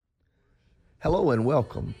Hello and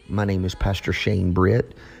welcome. My name is Pastor Shane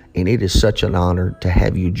Britt, and it is such an honor to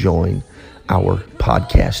have you join our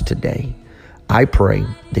podcast today. I pray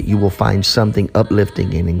that you will find something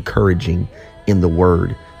uplifting and encouraging in the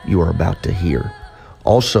word you are about to hear.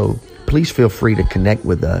 Also, please feel free to connect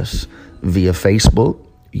with us via Facebook,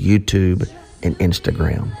 YouTube, and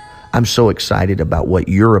Instagram. I'm so excited about what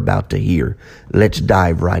you're about to hear. Let's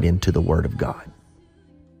dive right into the Word of God.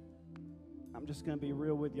 I'm just going to be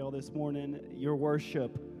real with y'all this morning. Your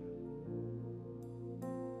worship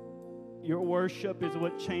is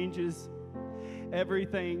what changes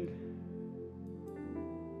everything.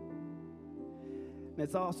 And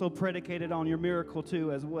it's also predicated on your miracle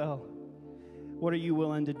too as well. What are you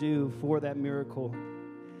willing to do for that miracle?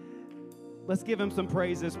 Let's give him some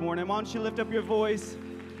praise this morning. Why don't you lift up your voice?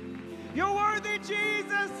 You're worthy,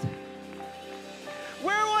 Jesus.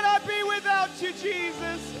 Where would I be without you,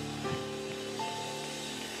 Jesus?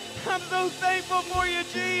 I'm so thankful for you,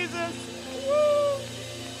 Jesus. Woo!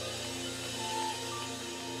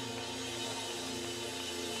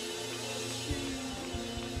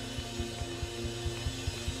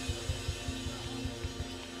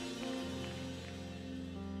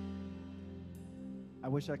 I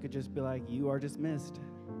wish I could just be like, you are dismissed.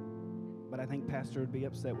 But I think Pastor would be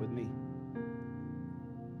upset with me.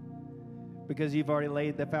 Because you've already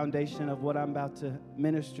laid the foundation of what I'm about to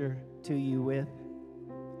minister to you with.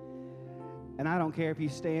 And I don't care if you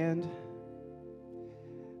stand.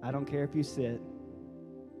 I don't care if you sit.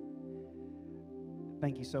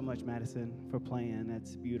 Thank you so much, Madison, for playing.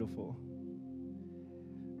 That's beautiful.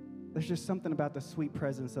 There's just something about the sweet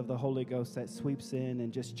presence of the Holy Ghost that sweeps in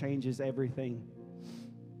and just changes everything.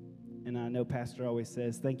 And I know Pastor always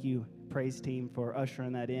says, thank you, praise team, for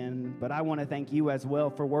ushering that in. But I want to thank you as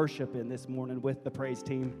well for worshiping this morning with the praise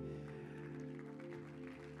team.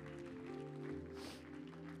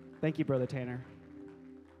 Thank you, Brother Tanner.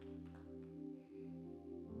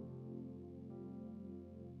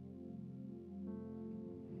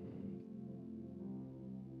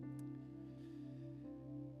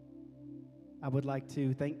 I would like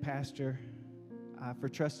to thank Pastor for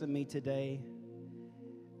trusting me today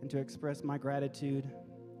and to express my gratitude.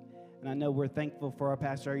 And I know we're thankful for our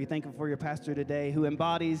pastor. Are you thankful for your pastor today who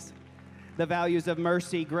embodies the values of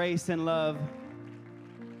mercy, grace, and love?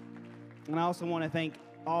 And I also want to thank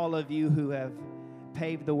all of you who have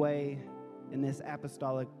paved the way in this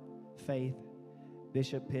apostolic faith.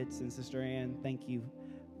 Bishop Pitts and Sister Ann, thank you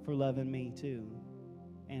for loving me too,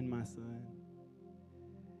 and my son.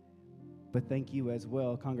 But thank you as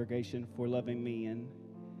well, congregation, for loving me and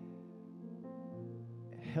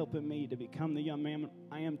helping me to become the young man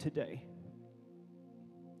I am today.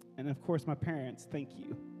 And of course, my parents, thank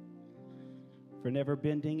you for never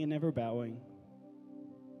bending and never bowing.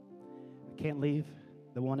 I can't leave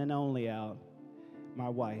the one and only out, my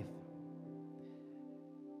wife.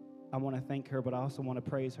 I want to thank her, but I also want to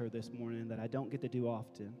praise her this morning that I don't get to do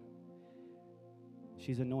often.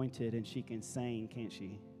 She's anointed and she can sing, can't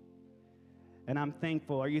she? And I'm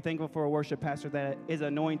thankful. Are you thankful for a worship pastor that is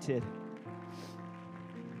anointed?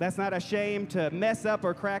 That's not ashamed to mess up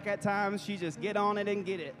or crack at times. She just get on it and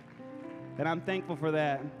get it. And I'm thankful for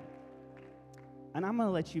that. And I'm going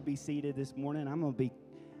to let you be seated this morning. I'm going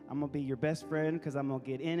to be your best friend because I'm going to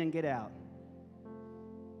get in and get out.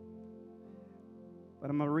 But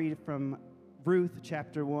I'm going to read from Ruth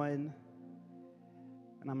chapter 1.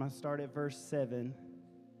 And I'm going to start at verse 7.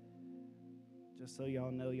 Just so y'all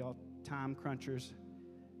know, y'all time crunchers.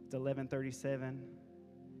 It's 11:37.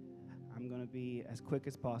 I'm going to be as quick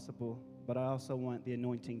as possible. But I also want the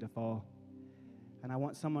anointing to fall. And I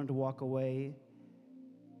want someone to walk away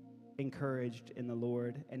encouraged in the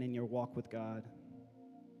Lord and in your walk with God.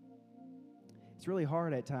 It's really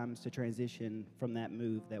hard at times to transition from that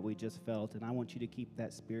move that we just felt, and I want you to keep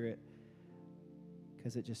that spirit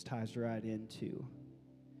because it just ties right into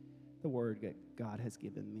the word that God has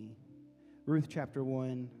given me. Ruth chapter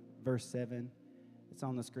 1, verse 7, it's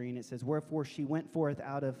on the screen. It says, "Wherefore she went forth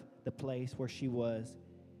out of the place where she was,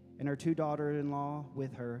 and her two daughters-in-law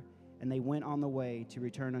with her, and they went on the way to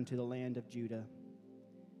return unto the land of Judah.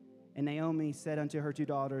 And Naomi said unto her two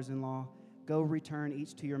daughters-in-law, Go return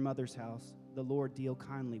each to your mother's house. The Lord deal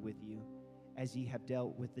kindly with you, as ye have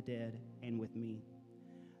dealt with the dead and with me.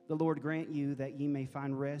 The Lord grant you that ye may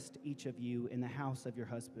find rest, each of you, in the house of your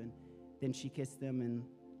husband. Then she kissed them and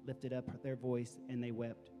lifted up their voice, and they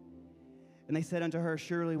wept. And they said unto her,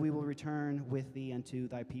 Surely we will return with thee unto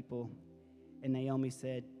thy people. And Naomi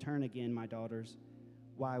said, Turn again, my daughters.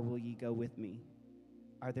 Why will ye go with me?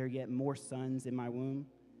 Are there yet more sons in my womb,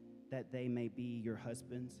 that they may be your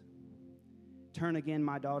husbands? Turn again,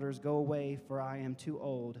 my daughters, go away, for I am too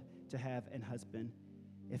old to have an husband.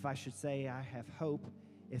 If I should say I have hope,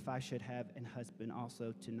 if I should have an husband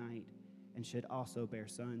also tonight, and should also bear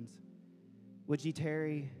sons. Would ye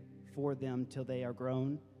tarry for them till they are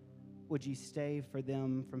grown? Would ye stay for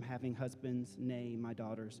them from having husbands? Nay, my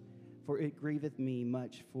daughters, for it grieveth me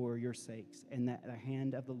much for your sakes, and that the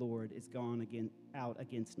hand of the Lord is gone out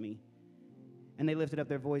against me. And they lifted up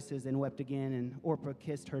their voices and wept again, and Orpah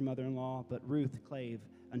kissed her mother-in-law, but Ruth clave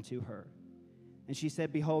unto her. And she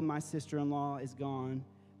said, Behold, my sister-in-law is gone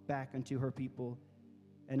back unto her people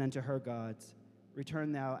and unto her gods.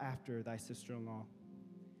 Return thou after thy sister-in-law.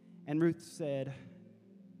 And Ruth said,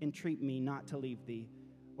 Entreat me not to leave thee,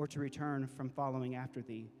 or to return from following after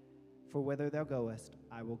thee. For whither thou goest,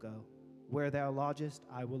 I will go. Where thou lodgest,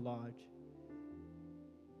 I will lodge.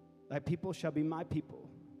 Thy people shall be my people,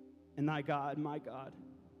 and thy God, my God.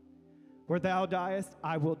 Where thou diest,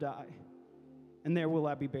 I will die, and there will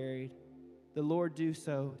I be buried. The Lord do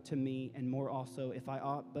so to me, and more also, if I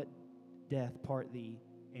ought but death part thee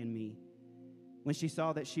and me. When she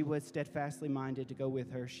saw that she was steadfastly minded to go with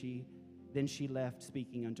her, then she left,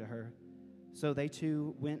 speaking unto her. So they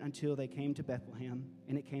two went until they came to Bethlehem.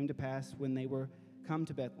 And it came to pass, when they were come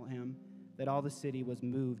to Bethlehem, that all the city was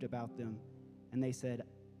moved about them. And they said,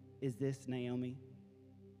 Is this Naomi?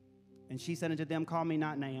 And she said unto them, Call me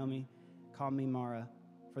not Naomi, call me Mara,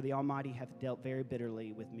 for the Almighty hath dealt very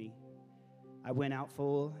bitterly with me. I went out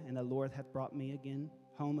full, and the Lord hath brought me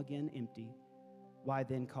home again empty. Why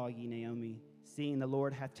then call ye Naomi, seeing the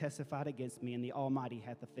Lord hath testified against me, and the Almighty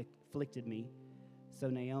hath afflicted me? So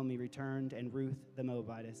Naomi returned, and Ruth the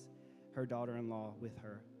Moabitess, her daughter-in-law, with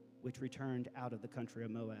her, which returned out of the country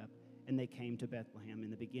of Moab, and they came to Bethlehem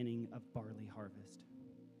in the beginning of barley harvest.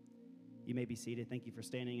 You may be seated. Thank you for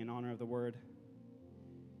standing in honor of the word.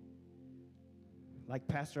 Like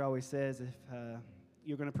Pastor always says, if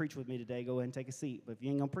you're going to preach with me today, go ahead and take a seat. But if you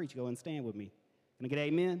ain't going to preach, go ahead and stand with me. Can I get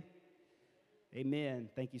amen? Amen.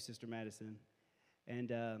 Thank you, Sister Madison.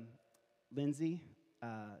 And Lindsay,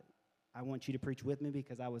 I want you to preach with me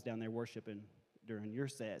because I was down there worshiping during your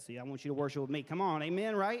set. So I want you to worship with me. Come on,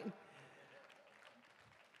 amen, right?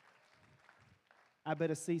 I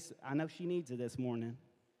better see. I know she needs it this morning.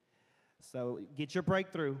 So get your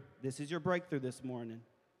breakthrough. This is your breakthrough this morning.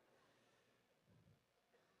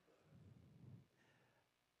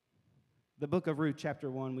 The book of Ruth,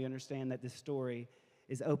 chapter 1, we understand that this story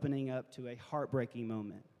is opening up to a heartbreaking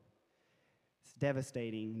moment. It's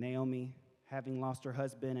devastating. Naomi, having lost her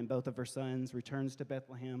husband and both of her sons, returns to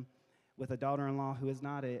Bethlehem with a daughter-in-law who is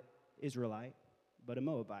not an Israelite, but a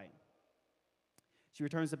Moabite. She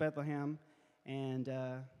returns to Bethlehem, and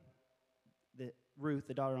Ruth,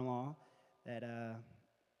 the daughter-in-law, that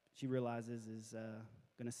she realizes is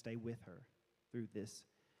going to stay with her through this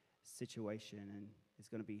situation and is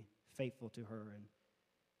going to be faithful to her. And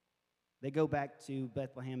they go back to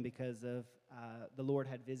Bethlehem because of the Lord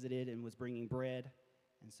had visited and was bringing bread,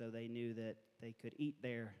 and so they knew that they could eat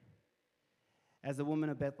there. As the women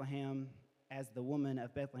of Bethlehem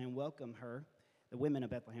welcome her, the women of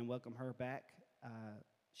Bethlehem welcome her back,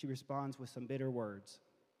 she responds with some bitter words.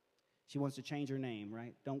 She wants to change her name,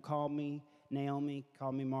 right? Don't call me Naomi,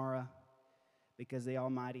 call me Mara, because the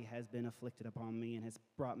Almighty has been afflicted upon me and has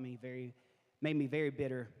made me very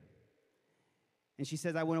bitter. And she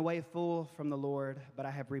says, I went away full from the Lord, but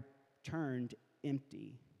I have returned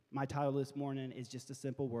empty. My title this morning is just a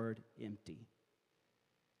simple word, empty.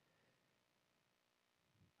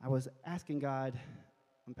 I was asking God,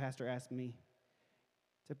 when Pastor asked me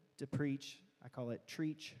to preach, I call it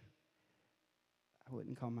treach. I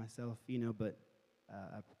wouldn't call myself, but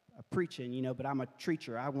a preaching, but I'm a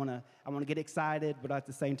treacher. I want to get excited, but at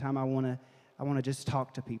the same time, I want to just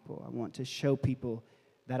talk to people. I want to show people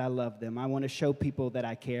that I love them. I want to show people that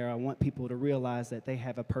I care. I want people to realize that they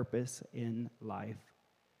have a purpose in life.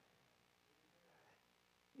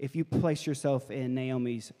 If you place yourself in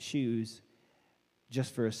Naomi's shoes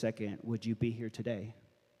just for a second, would you be here today?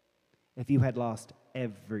 If you had lost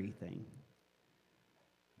everything.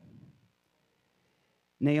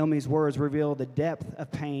 Naomi's words reveal the depth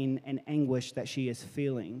of pain and anguish that she is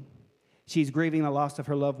feeling. She's grieving the loss of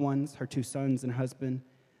her loved ones, her 2 sons and husband,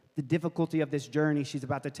 the difficulty of this journey she's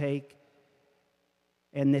about to take,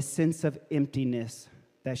 and this sense of emptiness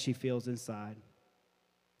that she feels inside.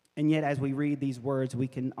 And yet, as we read these words, we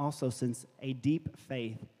can also sense a deep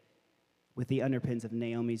faith with the underpins of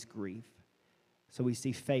Naomi's grief. So we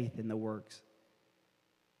see faith in the works.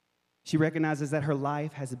 She recognizes that her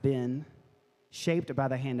life has been shaped by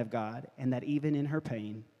the hand of God, and that even in her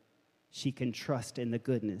pain, she can trust in the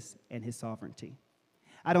goodness and his sovereignty.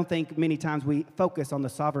 I don't think many times we focus on the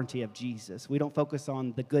sovereignty of Jesus. We don't focus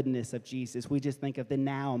on the goodness of Jesus. We just think of the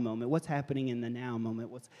now moment. What's happening in the now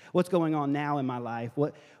moment? What's going on now in my life?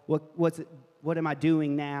 What am I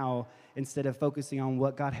doing now, instead of focusing on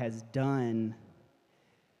what God has done?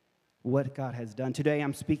 What God has done. Today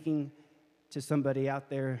I'm speaking to somebody out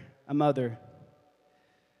there, a mother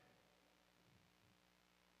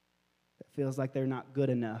that feels like they're not good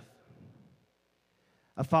enough.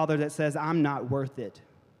 A father that says, I'm not worth it.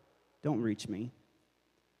 Don't reach me.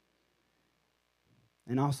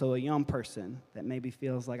 And also a young person that maybe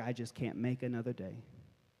feels like I just can't make another day.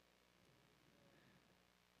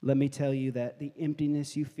 Let me tell you that the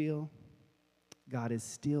emptiness you feel, God is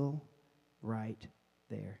still right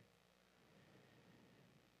there.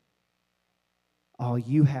 All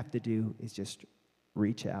you have to do is just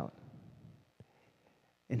reach out,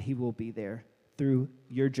 and he will be there through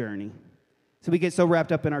your journey. So we get so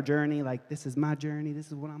wrapped up in our journey, like, this is my journey, this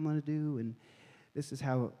is what I'm going to do, and this is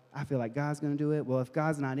how I feel like God's going to do it. Well, if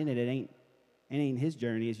God's not in it, it ain't his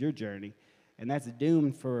journey, it's your journey. And that's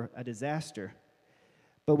doomed for a disaster.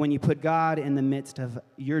 But when you put God in the midst of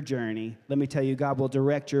your journey, let me tell you, God will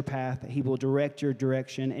direct your path, he will direct your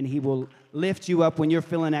direction, and he will lift you up when you're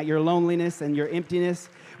feeling at your loneliness and your emptiness.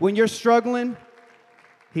 When you're struggling,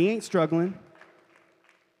 he ain't struggling.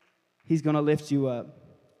 He's going to lift you up.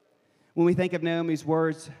 When we think of Naomi's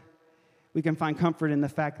words, we can find comfort in the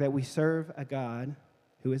fact that we serve a God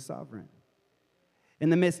who is sovereign. In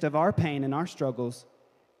the midst of our pain and our struggles,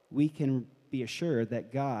 we can be assured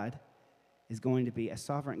that God is going to be a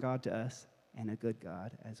sovereign God to us and a good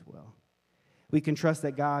God as well. We can trust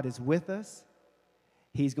that God is with us.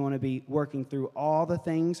 He's going to be working through all the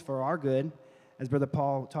things for our good, as Brother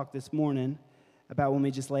Paul talked this morning about when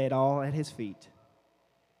we just lay it all at his feet.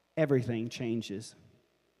 Everything changes.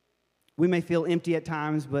 We may feel empty at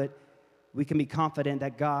times, but we can be confident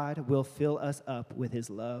that God will fill us up with his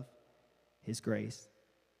love, his grace,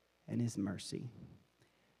 and his mercy.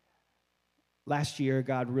 Last year,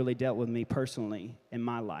 God really dealt with me personally in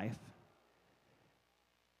my life.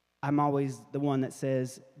 I'm always the one that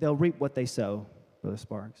says, they'll reap what they sow, Brother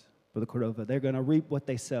Sparks, Brother Cordova. They're going to reap what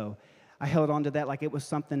they sow. I held on to that like it was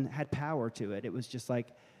something that had power to it. It was just like,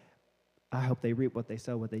 I hope they reap what they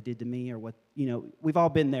sow, what they did to me, or what, we've all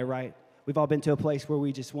been there, right? We've all been to a place where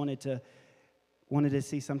we just wanted to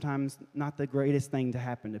see sometimes not the greatest thing to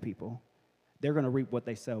happen to people. They're going to reap what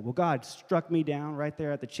they sow. Well, God struck me down right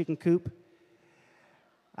there at the chicken coop.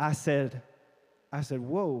 I said,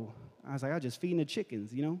 whoa. I was like, I was just feeding the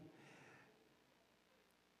chickens,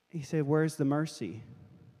 He said, where's the mercy?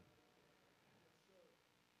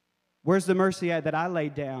 Where's the mercy at that I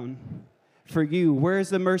laid down for you? Where's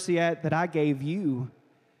the mercy at that I gave you?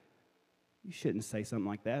 You shouldn't say something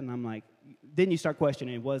like that. And I'm like, then you start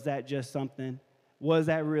questioning, was that just something? Was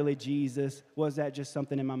that really Jesus? Was that just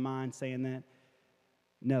something in my mind saying that?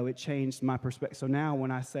 No, it changed my perspective. So now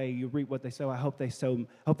when I say you reap what they sow, I hope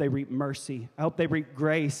they reap mercy. I hope they reap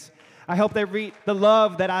grace. I hope they reap the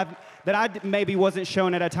love that I maybe wasn't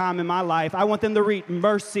shown at a time in my life. I want them to reap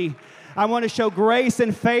mercy. I want to show grace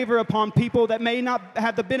and favor upon people that may not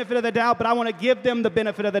have the benefit of the doubt, but I want to give them the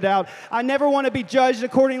benefit of the doubt. I never want to be judged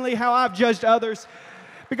accordingly how I've judged others,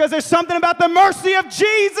 because there's something about the mercy of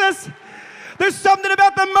Jesus. There's something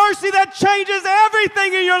about the mercy that changes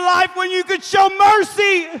everything in your life when you can show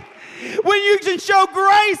mercy, when you can show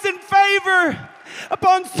grace and favor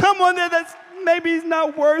upon someone that's maybe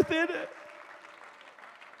not worth it.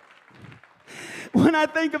 When I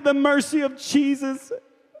think of the mercy of Jesus,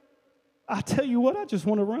 I tell you what, I just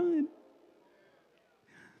want to run.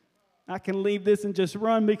 I can leave this and just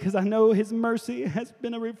run because I know his mercy has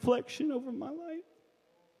been a reflection over my life.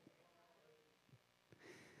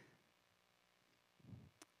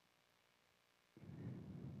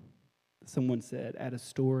 Someone said, add a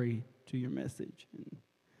story to your message. And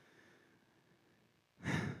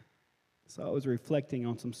so I was reflecting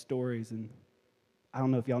on some stories, and I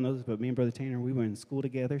don't know if y'all know this, but me and Brother Tanner, we went in school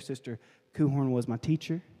together. Sister Kuhorn was my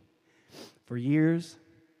teacher for years.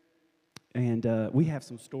 And we have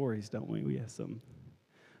some stories, don't we? We have some,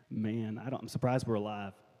 I'm surprised we're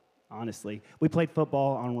alive, honestly. We played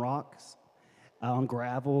football on rocks, on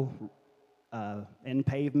gravel, in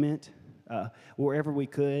pavement, wherever we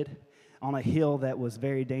could, on a hill that was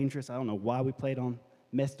very dangerous. I don't know why we played on,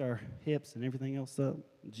 messed our hips and everything else up.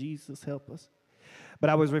 Jesus help us.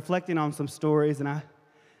 But I was reflecting on some stories, and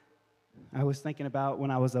I was thinking about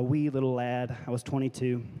when I was a wee little lad. I was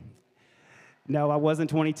 22. No, I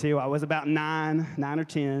wasn't 22. I was about 9 or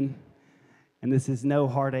 10. And this is no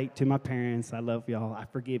heartache to my parents. I love y'all. I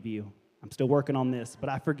forgive you. I'm still working on this, but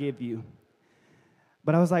I forgive you.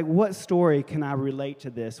 But I was like, what story can I relate to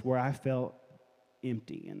this where I felt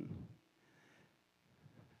empty? And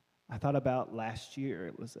I thought about last year.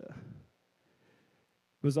 It was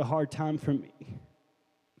a hard time for me.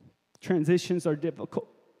 Transitions are difficult.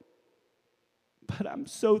 But I'm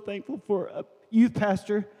so thankful for a youth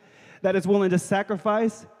pastor that is willing to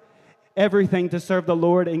sacrifice everything to serve the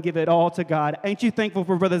Lord and give it all to God. Ain't you thankful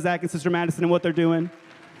for Brother Zach and Sister Madison and what they're doing?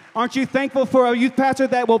 Aren't you thankful for a youth pastor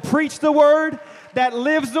that will preach the word, that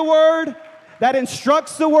lives the word, that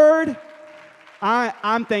instructs the word?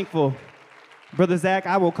 I'm thankful. Brother Zach,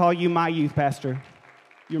 I will call you my youth pastor.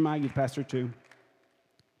 You're my youth pastor too.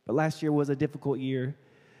 But last year was a difficult year.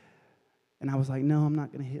 And I was like, no, I'm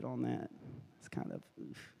not going to hit on that. It's kind of,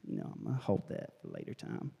 I'm going to hold that for later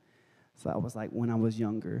time. So I was like, when I was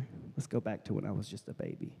younger, let's go back to when I was just a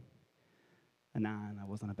baby. A 9, I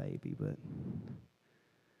wasn't a baby, but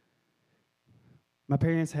my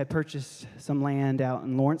parents had purchased some land out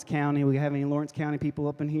in Lawrence County. We have any Lawrence County people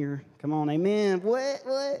up in here? Come on, amen.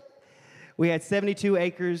 What? We had 72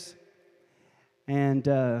 acres, and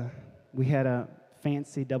we had a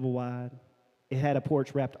fancy double wide. It had a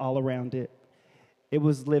porch wrapped all around it. It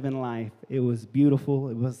was living life. It was beautiful.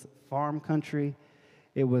 It was farm country.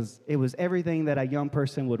 It was everything that a young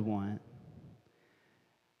person would want.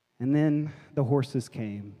 And then the horses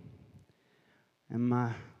came. And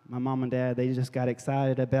my mom and dad, they just got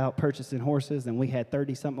excited about purchasing horses, and we had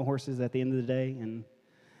 30-something horses at the end of the day. And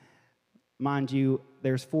mind you,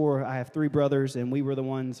 there's 4. I have 3 brothers, and we were the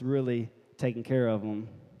ones really taking care of them.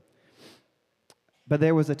 But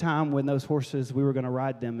there was a time when those horses, we were going to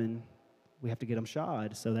ride them, and we have to get them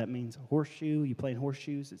shod. So that means a horseshoe. You playing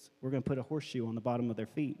horseshoes? We're going to put a horseshoe on the bottom of their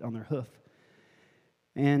feet, on their hoof.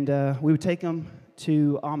 And we would take them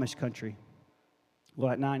to Amish country.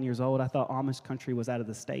 Well, at 9 years old, I thought Amish country was out of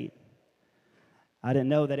the state. I didn't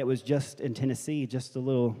know that it was just in Tennessee, just a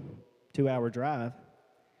little 2-hour drive.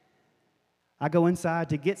 I go inside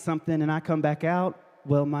to get something, and I come back out.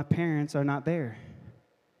 Well, my parents are not there.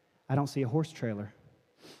 I don't see a horse trailer.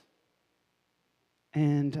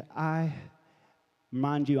 And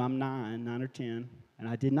mind you, I'm 9 or 10, and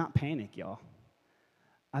I did not panic, y'all.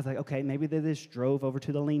 I was like, okay, maybe they just drove over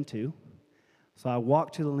to the lean-to. So I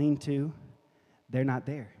walked to the lean-to. They're not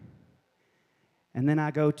there. And then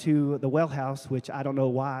I go to the well house, which I don't know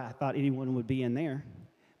why I thought anyone would be in there,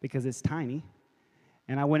 because it's tiny.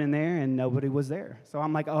 And I went in there, and nobody was there. So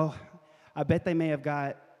I'm like, oh, I bet they may have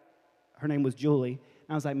got, her name was Julie.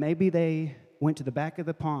 And I was like, maybe they went to the back of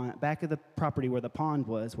the pond, back of the property where the pond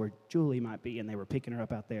was, where Julie might be, and they were picking her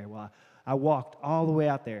up out there. Well, I walked all the way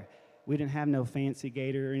out there. We didn't have no fancy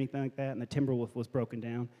gator or anything like that, and the Timberwolf was broken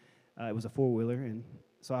down. It was a 4-wheeler, and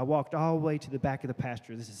so I walked all the way to the back of the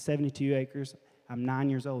pasture. This is 72 acres. I'm 9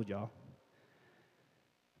 years old, y'all.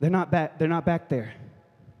 They're not back there.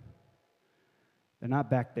 They're not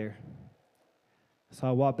back there. So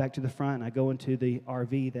I walk back to the front, and I go into the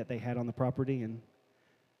RV that they had on the property, and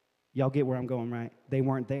y'all get where I'm going, right? They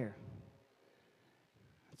weren't there.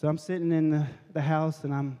 So I'm sitting in the house,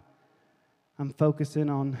 and I'm focusing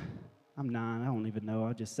on, I'm 9, I don't even know.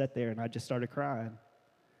 I just sat there, and I just started crying.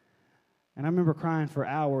 And I remember crying for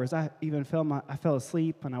hours. I even I fell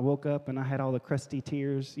asleep, and I woke up, and I had all the crusty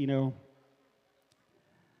tears, I'm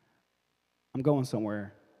going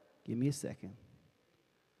somewhere. Give me a second.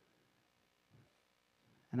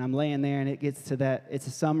 And I'm laying there, and it gets to that, it's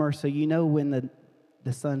a summer, so when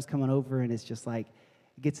the sun's coming over, and it's just like,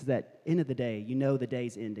 it gets to that end of the day. The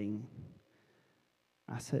day's ending.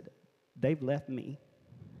 I said, they've left me.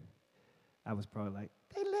 I was probably like,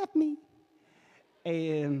 they left me.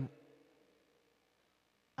 And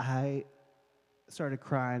I started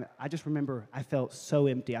crying. I just remember I felt so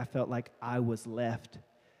empty. I felt like I was left.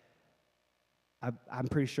 I'm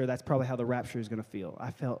pretty sure that's probably how the rapture is going to feel. I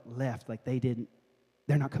felt left, like they're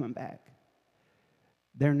not coming back.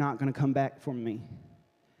 They're not going to come back for me.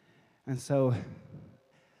 And so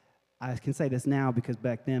I can say this now because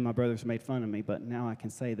back then my brothers made fun of me, but now I can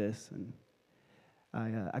say this. And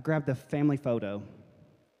I grabbed the family photo.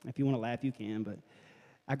 If you want to laugh, you can, but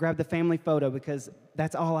I grabbed the family photo because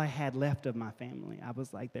that's all I had left of my family. I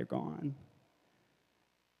was like, they're gone.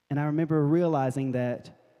 And I remember realizing that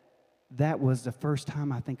was the first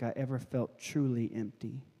time I think I ever felt truly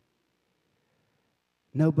empty.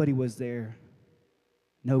 Nobody was there.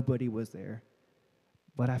 Nobody was there.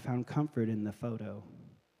 But I found comfort in the photo.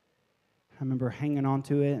 I remember hanging on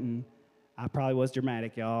to it, and I probably was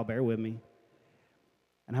dramatic, y'all. Bear with me.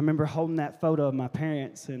 And I remember holding that photo of my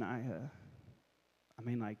parents, and I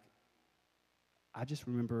just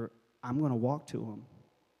remember I'm going to walk to them.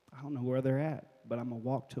 I don't know where they're at, but I'm going to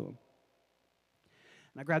walk to them.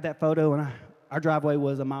 And I grabbed that photo, and Our driveway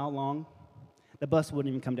was a mile long. The bus wouldn't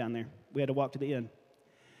even come down there. We had to walk to the end.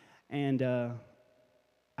 And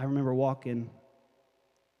I remember walking,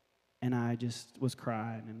 and I just was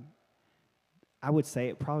crying. And I would say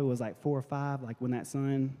it probably was like 4 or 5, like when that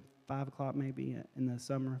sun, 5 o'clock maybe in the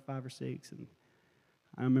summer, 5 or 6. And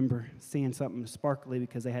I remember seeing something sparkly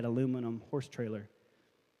because they had aluminum horse trailer.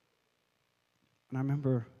 And I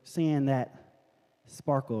remember seeing that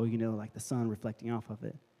sparkle, you know, like the sun reflecting off of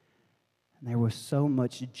it. And there was so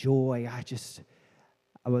much joy. I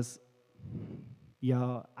was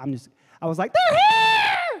like, they're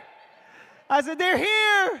here! I said, they're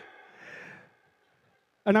here!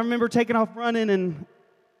 And I remember taking off running, and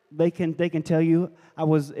they can tell you I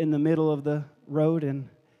was in the middle of the road, and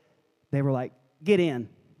they were like, get in.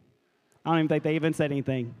 I don't even think they even said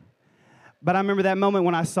anything. But I remember that moment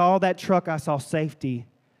when I saw that truck, I saw safety.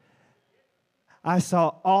 I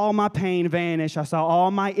saw all my pain vanish. I saw all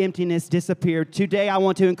my emptiness disappear. Today, I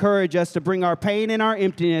want to encourage us to bring our pain and our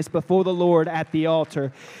emptiness before the Lord at the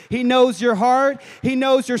altar. He knows your heart. He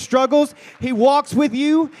knows your struggles. He walks with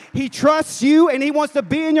you. He trusts you, and He wants to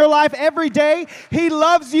be in your life every day. He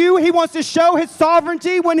loves you. He wants to show His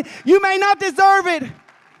sovereignty when you may not deserve it.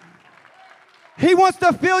 He wants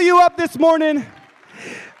to fill you up this morning.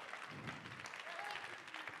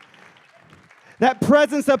 That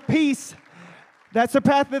presence of peace that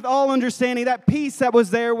surpasseth all understanding, that peace that was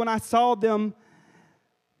there when I saw them.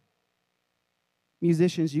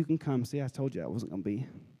 Musicians, you can come. See, I told you I wasn't going to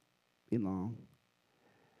be long.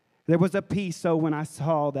 There was a peace, so when I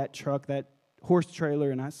saw that truck, that horse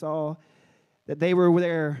trailer, and I saw that they were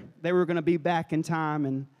there, they were going to be back in time,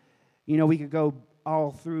 and, you know, we could go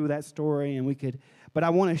all through that story, but I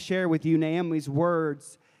want to share with you Naomi's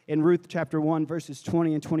words in Ruth chapter 1, verses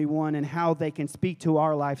 20 and 21, and how they can speak to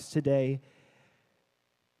our lives today.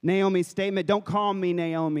 Naomi's statement, don't call me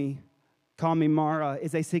Naomi, call me Mara,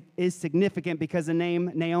 is significant because the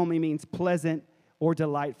name Naomi means pleasant or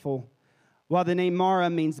delightful, while the name Mara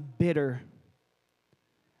means bitter.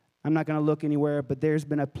 I'm not going to look anywhere, but there's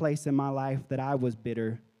been a place in my life that I was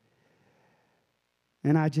bitter.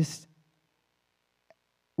 And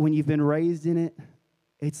when you've been raised in it,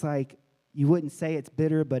 it's like you wouldn't say it's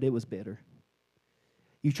bitter, but it was bitter.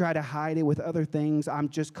 You try to hide it with other things. I'm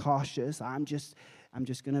just cautious. I'm just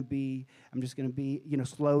going to be, you know,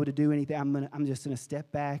 slow to do anything. I'm just going to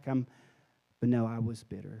step back. But no, I was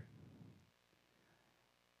bitter.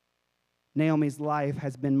 Naomi's life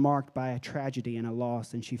has been marked by a tragedy and a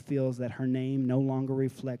loss, and she feels that her name no longer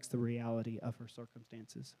reflects the reality of her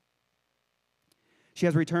circumstances. She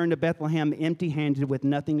has returned to Bethlehem empty-handed with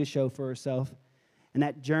nothing to show for herself. And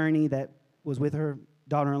that journey that was with her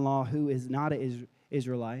daughter-in-law, who is not an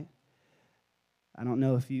Israelite. I don't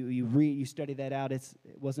know if you study that out. It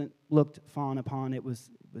wasn't looked fawn upon. It was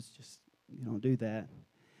just, you don't do that.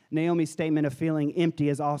 Naomi's statement of feeling empty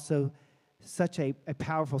is also such a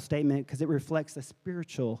powerful statement because it reflects a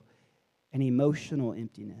spiritual and emotional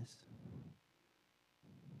emptiness.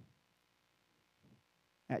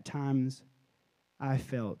 At times, I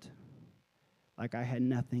felt like I had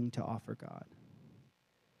nothing to offer God.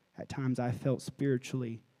 At times, I felt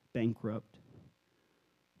spiritually bankrupt.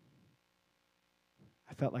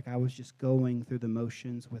 I felt like I was just going through the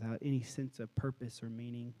motions without any sense of purpose or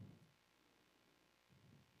meaning.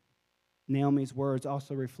 Naomi's words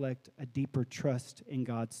also reflect a deeper trust in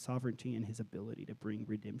God's sovereignty and His ability to bring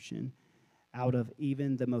redemption out of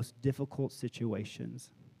even the most difficult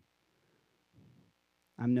situations.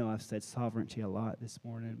 I know I've said sovereignty a lot this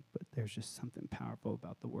morning, but there's just something powerful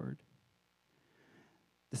about the word.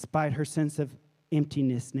 Despite her sense of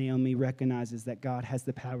emptiness, Naomi recognizes that God has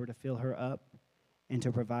the power to fill her up and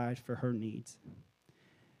to provide for her needs.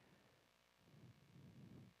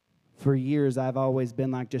 For years, I've always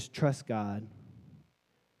been like, just trust God.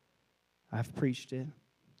 I've preached it.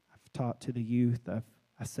 I've taught to the youth.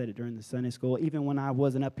 I said it during the Sunday school. Even when I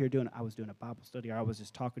wasn't up here I was doing a Bible study, or I was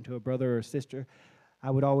just talking to a brother or a sister, I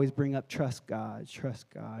would always bring up trust God, trust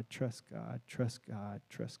God, trust God, trust God,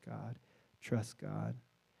 trust God, trust God,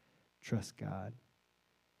 trust God,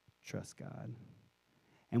 trust God.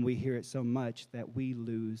 And we hear it so much that we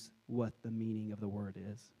lose what the meaning of the word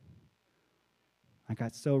is. I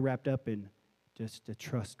got so wrapped up in just the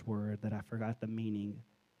trust word that I forgot the meaning,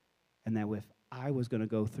 and that if I was going to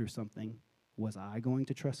go through something, was I going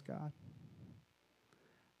to trust God?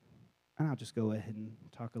 And I'll just go ahead and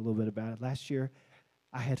talk a little bit about it. Last year,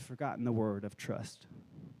 I had forgotten the word of trust.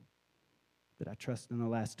 Did I trust in the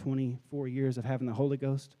last 24 years of having the Holy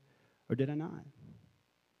Ghost, or did I not?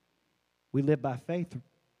 We live by faith.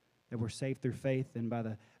 that we're saved through faith and by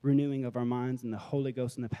the renewing of our minds and the Holy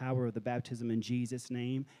Ghost and the power of the baptism in Jesus'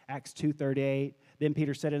 name. Acts 2:38. Then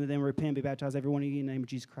Peter said unto them, repent, be baptized, every one of you, in the name of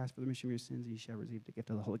Jesus Christ for the remission of your sins, and you shall receive the gift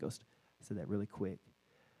of the Holy Ghost. I said that really quick.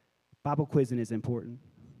 Bible quizzing is important.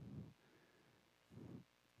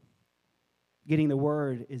 Getting the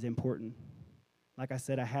word is important. Like I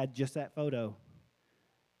said, I had just that photo.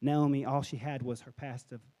 Naomi, all she had was her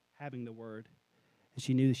past of having the word. And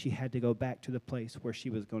she knew she had to go back to the place where she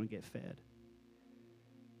was going to get fed.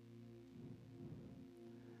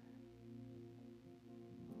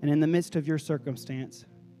 And in the midst of your circumstance,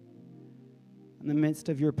 in the midst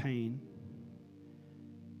of your pain,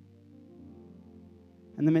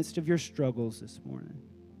 in the midst of your struggles this morning,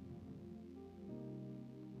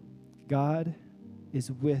 God is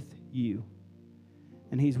with you,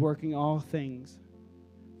 and He's working all things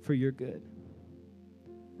for your good.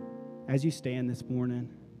 As you stand this morning,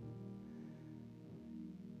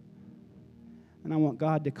 and I want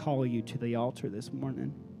God to call you to the altar this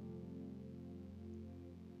morning.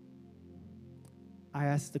 I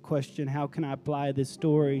ask the question, how can I apply this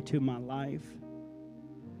story to my life?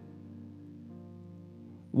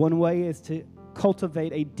 One way is to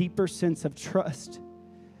cultivate a deeper sense of trust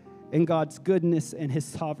in God's goodness and His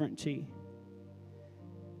sovereignty.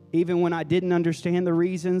 Even when I didn't understand the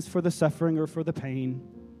reasons for the suffering or for the pain.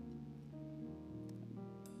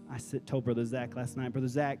 I told Brother Zach last night. Brother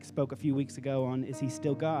Zach spoke a few weeks ago on, is He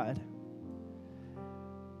still God?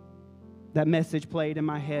 That message played in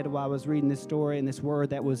my head while I was reading this story and this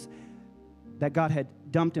word that God had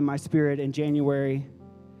dumped in my spirit in January.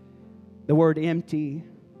 The word empty.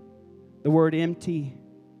 The word empty.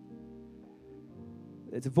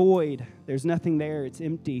 It's void. There's nothing there. It's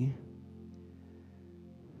empty.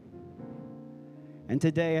 And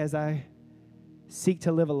today, as I seek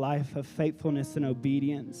to live a life of faithfulness and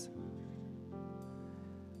obedience,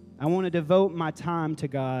 I want to devote my time to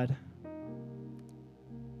God.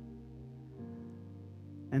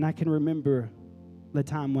 And I can remember the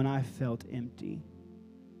time when I felt empty.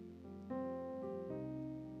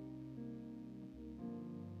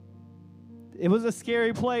 It was a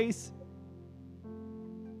scary place.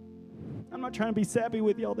 I'm not trying to be sappy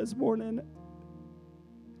with y'all this morning.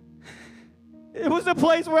 It was a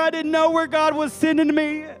place where I didn't know where God was sending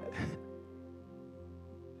me.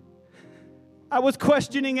 I was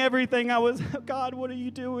questioning everything. God, what are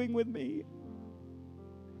you doing with me?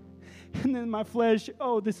 And then my flesh,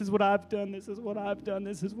 this is what I've done, this is what I've done,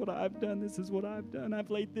 this is what I've done, this is what I've done. I've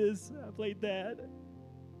laid this, I've laid that.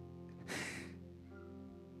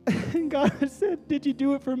 And God said, did you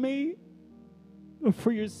do it for me or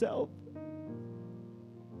for yourself?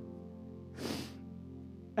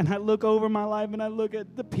 And I look over my life and I look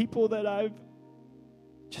at the people that I've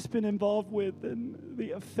just been involved with and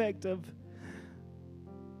the effect of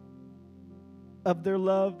their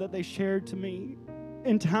love that they shared to me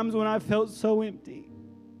in times when I felt so empty.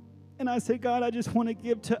 And I said, God, I just want to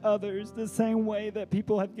give to others the same way that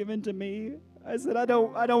people have given to me. I said, I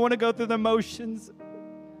don't want to go through the motions.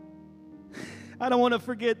 I don't want to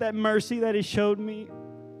forget that mercy that He showed me.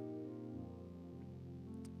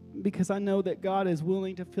 Because I know that God is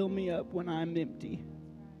willing to fill me up when I'm empty.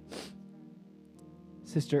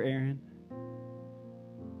 Sister Erin,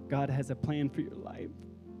 God has a plan for your life.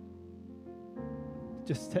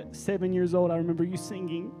 Just 7 years old, I remember you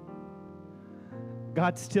singing.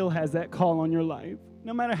 God still has that call on your life.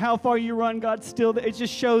 No matter how far you run, God still, it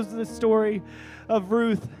just shows the story of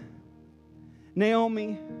Ruth.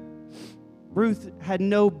 Naomi. Ruth had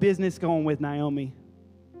no business going with Naomi.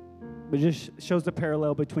 But it just shows the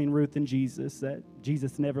parallel between Ruth and Jesus, that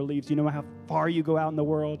Jesus never leaves you. No matter how far you go out in the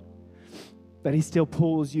world, that He still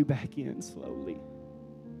pulls you back in slowly.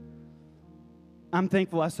 I'm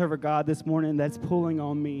thankful I serve a God this morning that's pulling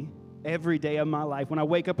on me every day of my life. When I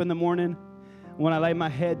wake up in the morning, when I lay my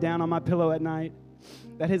head down on my pillow at night,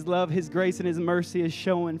 that His love, His grace, and His mercy is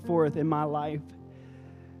showing forth in my life.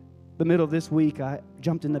 The middle of this week, I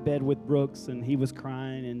jumped in the bed with Brooks, and he was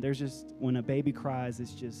crying, and there's just, when a baby cries,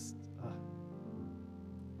 it's just,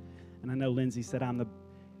 And I know Lindsay said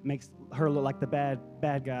makes her look like the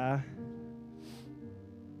bad guy.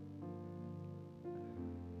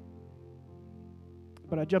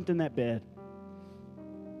 But I jumped in that bed,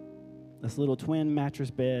 this little twin mattress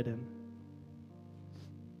bed, and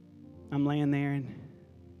I'm laying there, and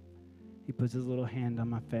He puts His little hand on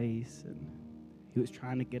my face, and He was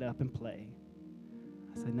trying to get up and play.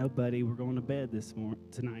 I said, no, buddy, we're going to bed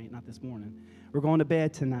tonight, not this morning. We're going to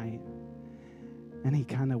bed tonight. And he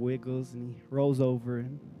kind of wiggles, and he rolls over,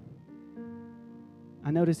 and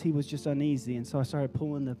I noticed he was just uneasy, and so I started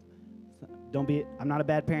pulling I'm not a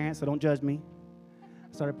bad parent, so don't judge me.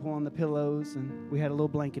 I started pulling the pillows, and we had a little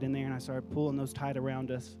blanket in there, and I started pulling those tight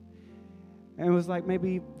around us. And it was like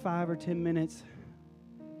maybe 5 or 10 minutes.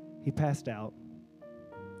 He passed out.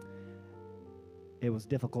 It was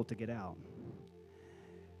difficult to get out.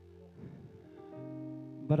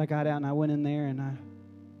 But I got out, and I went in there, and I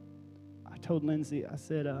told Lindsay, I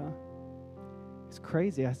said, it's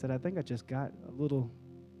crazy. I said, I think I just got a little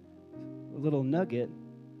nugget.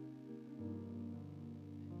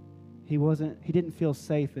 He didn't feel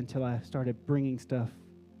safe until I started bringing stuff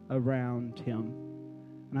around him.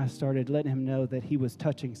 And I started letting him know that he was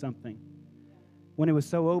touching something. When it was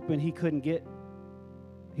so open, he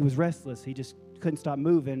was restless. He just couldn't stop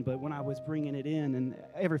moving. But when I was bringing it in, and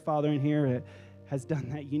every father in here has done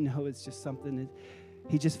that, it's just something that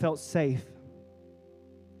he just felt safe.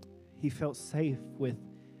 He felt safe with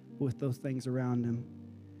those things around him.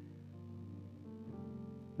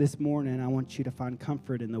 This morning, I want you to find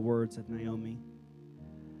comfort in the words of Naomi.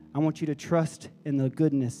 I want you to trust in the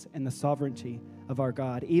goodness and the sovereignty of our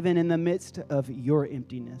God, even in the midst of your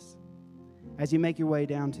emptiness. As you make your way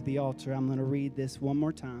down to the altar, I'm going to read this one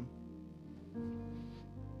more time.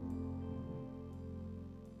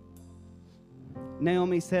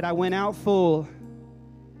 Naomi said, I went out full,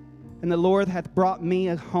 and the Lord hath brought me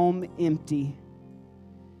home empty.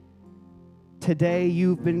 Today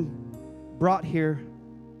you've been brought here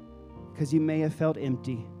because you may have felt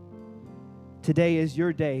empty. Today is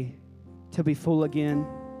your day to be full again.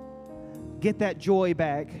 Get that joy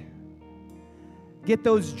back. Get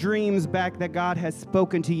those dreams back that God has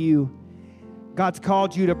spoken to you. God's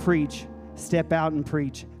called you to preach. Step out and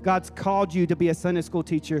preach. God's called you to be a Sunday school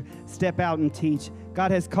teacher. Step out and teach.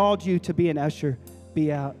 God has called you to be an usher.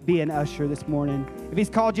 Be an usher this morning. If He's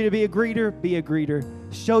called you to be a greeter, be a greeter.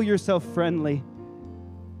 Show yourself friendly.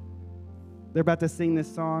 They're about to sing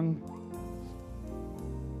this song.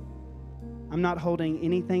 I'm not holding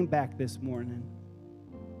anything back this morning.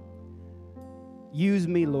 Use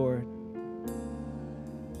me, Lord.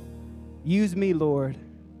 Use me, Lord.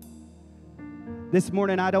 This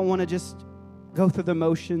morning, I don't want to just go through the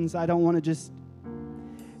motions. I don't want to just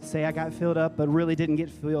say I got filled up, but really didn't get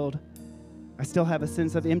filled. I still have a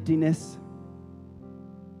sense of emptiness.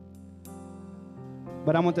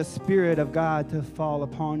 But I want the Spirit of God to fall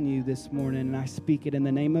upon you this morning, and I speak it in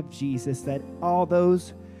the name of Jesus, that all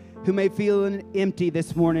those who may feel empty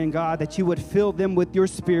this morning, God, that you would fill them with your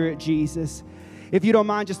Spirit, Jesus. If you don't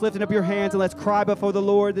mind just lifting up your hands and let's cry before the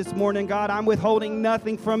Lord this morning. God, I'm withholding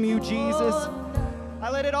nothing from you, Jesus.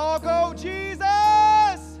 I let it all go, Jesus.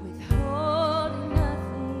 Withholding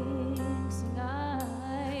nothing, sing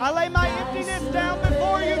I lay my emptiness down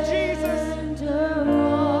before you, Jesus.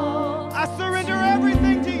 I surrender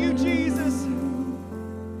everything to you, Jesus.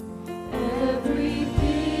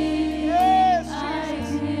 Everything Yes, I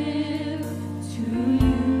Jesus. give to you,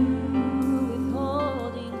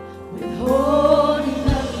 withholding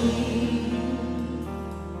nothing,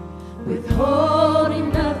 withholding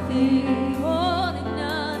nothing,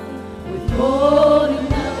 withholding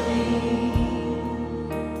nothing,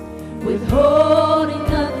 withholding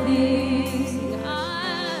nothing.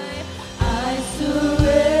 I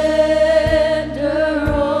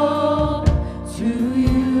surrender all to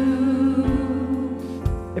you.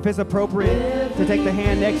 If it's appropriate to take the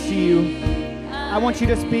hand next to you, I want you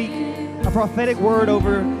to speak a prophetic word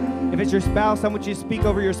over. If it's your spouse, I want you to speak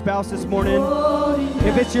over your spouse this morning.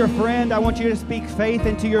 If it's your friend, I want you to speak faith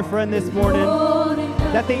into your friend this morning.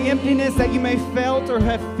 That the emptiness that you may felt or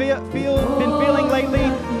have been feeling lately,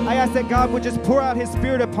 I ask that God would just pour out His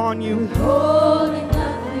Spirit upon you. Withholding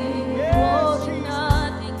nothing, Yes, withholding Jesus.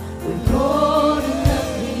 nothing, withholding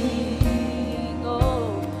nothing,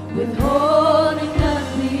 oh, withholding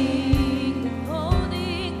nothing,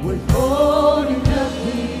 withholding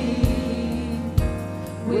nothing,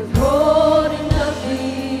 withholding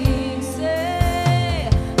nothing. Say,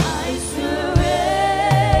 I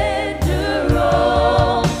surrender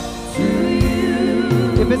all to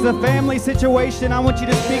you. If it's a family situation, I want you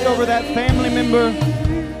to speak over that family member.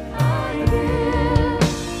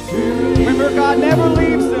 Remember, God never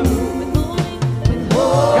leaves them.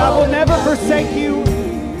 God will never forsake you.